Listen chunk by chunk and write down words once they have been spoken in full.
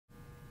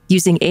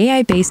using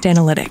AI-based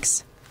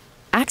analytics.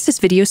 Axis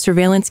video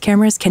surveillance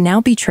cameras can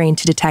now be trained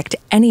to detect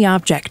any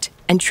object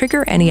and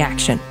trigger any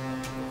action.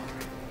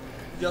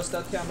 Just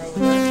that camera over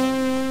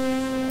there.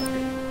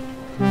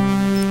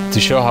 To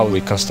show how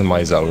we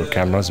customize our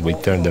cameras, we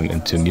turn them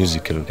into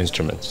musical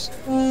instruments.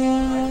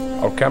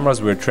 Our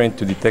cameras were trained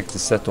to detect a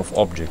set of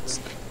objects,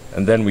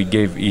 and then we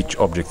gave each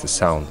object a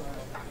sound.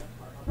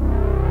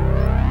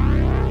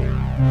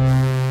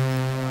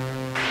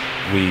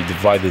 We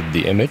divided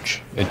the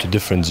image into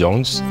different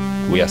zones.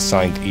 We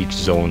assigned each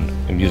zone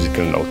a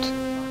musical note.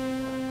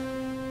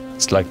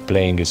 It's like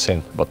playing a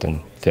synth, but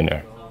in thin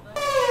air.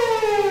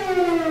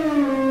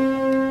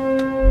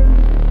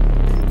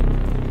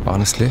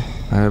 Honestly,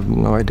 I have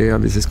no idea how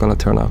this is gonna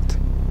turn out.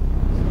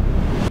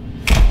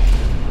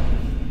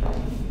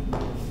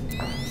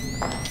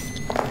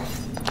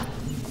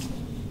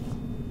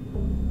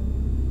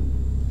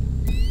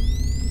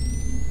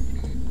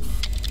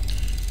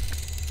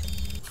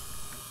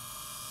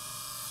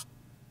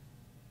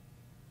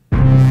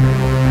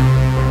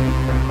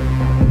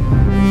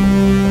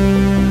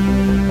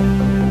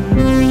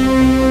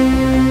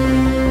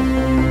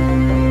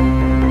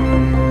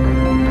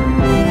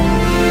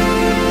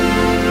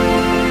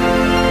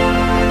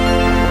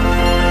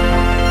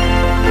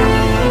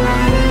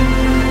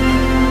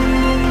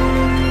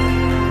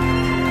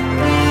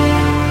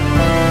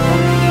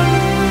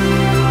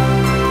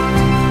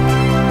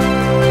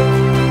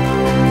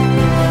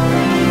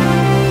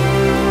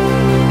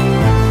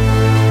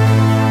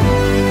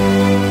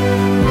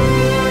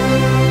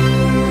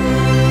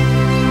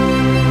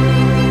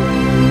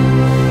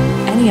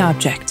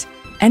 Object,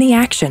 any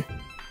action.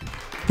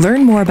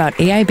 Learn more about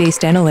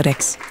AI-based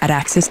analytics at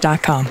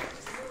axis.com.